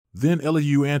Then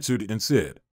Elihu answered and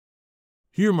said,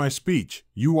 Hear my speech,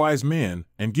 you wise men,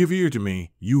 and give ear to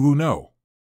me, you who know.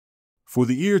 For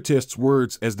the ear tests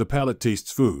words as the palate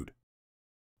tastes food.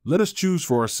 Let us choose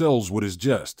for ourselves what is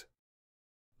just.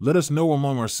 Let us know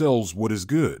among ourselves what is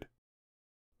good.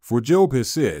 For Job has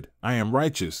said, I am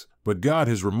righteous, but God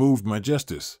has removed my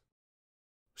justice.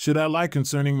 Should I lie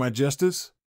concerning my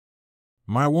justice?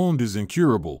 My wound is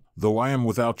incurable, though I am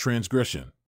without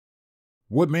transgression.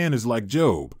 What man is like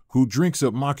Job, who drinks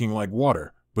up mocking like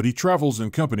water, but he travels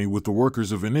in company with the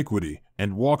workers of iniquity,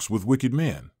 and walks with wicked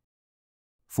men?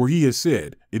 For he has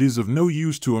said, It is of no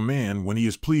use to a man when he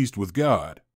is pleased with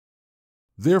God.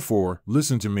 Therefore,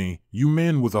 listen to me, you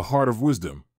men with a heart of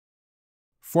wisdom.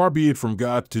 Far be it from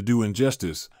God to do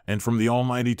injustice, and from the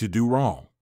Almighty to do wrong.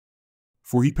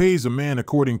 For he pays a man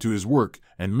according to his work,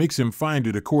 and makes him find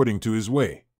it according to his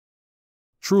way.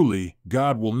 Truly,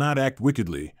 God will not act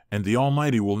wickedly, and the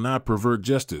Almighty will not pervert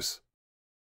justice.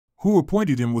 Who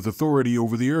appointed him with authority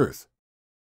over the earth?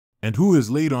 And who has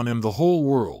laid on him the whole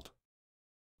world?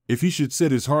 If he should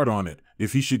set his heart on it,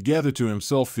 if he should gather to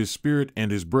himself his spirit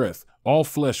and his breath, all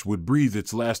flesh would breathe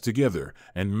its last together,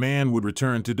 and man would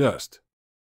return to dust.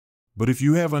 But if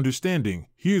you have understanding,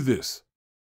 hear this.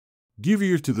 Give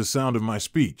ear to the sound of my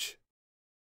speech.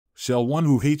 Shall one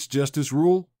who hates justice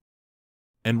rule?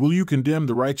 And will you condemn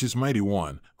the righteous mighty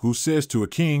one, who says to a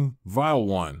king, vile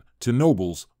one, to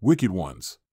nobles, wicked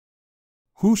ones?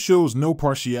 Who shows no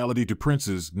partiality to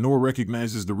princes, nor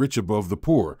recognizes the rich above the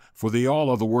poor, for they all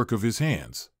are the work of his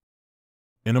hands.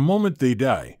 In a moment they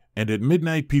die, and at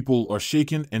midnight people are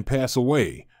shaken and pass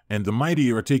away, and the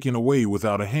mighty are taken away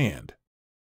without a hand.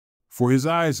 For his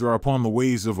eyes are upon the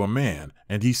ways of a man,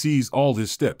 and he sees all his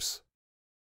steps.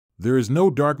 There is no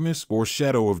darkness or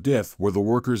shadow of death where the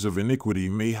workers of iniquity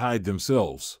may hide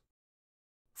themselves.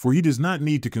 For he does not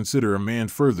need to consider a man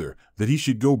further, that he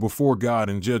should go before God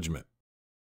in judgment.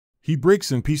 He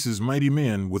breaks in pieces mighty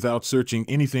men without searching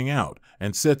anything out,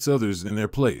 and sets others in their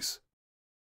place.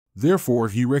 Therefore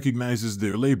he recognizes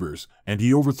their labors, and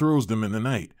he overthrows them in the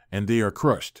night, and they are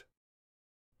crushed.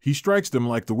 He strikes them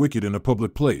like the wicked in a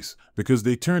public place, because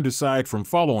they turned aside from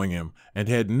following him, and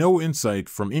had no insight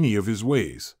from any of his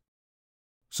ways.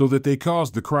 So that they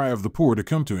caused the cry of the poor to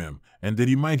come to him, and that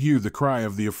he might hear the cry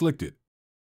of the afflicted.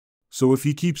 So if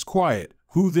he keeps quiet,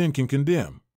 who then can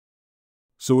condemn?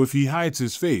 So if he hides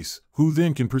his face, who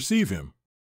then can perceive him?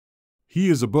 He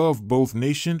is above both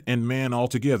nation and man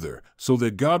altogether, so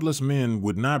that godless men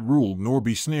would not rule nor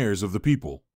be snares of the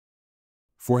people.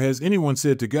 For has anyone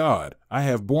said to God, I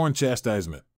have borne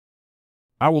chastisement.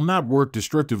 I will not work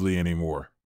destructively any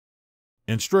more.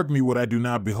 Instruct me what I do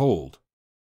not behold.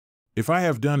 If I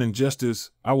have done injustice,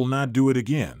 I will not do it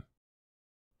again.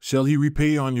 Shall he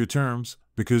repay on your terms,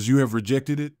 because you have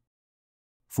rejected it?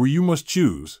 For you must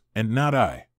choose, and not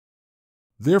I.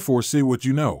 Therefore say what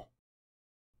you know.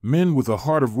 Men with a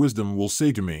heart of wisdom will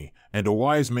say to me, and a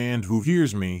wise man who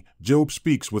hears me, Job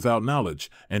speaks without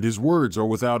knowledge, and his words are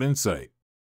without insight.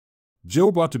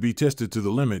 Job ought to be tested to the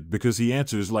limit because he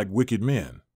answers like wicked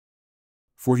men.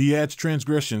 For he adds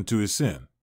transgression to his sin.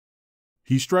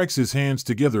 He strikes his hands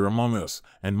together among us,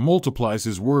 and multiplies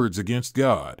his words against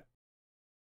God.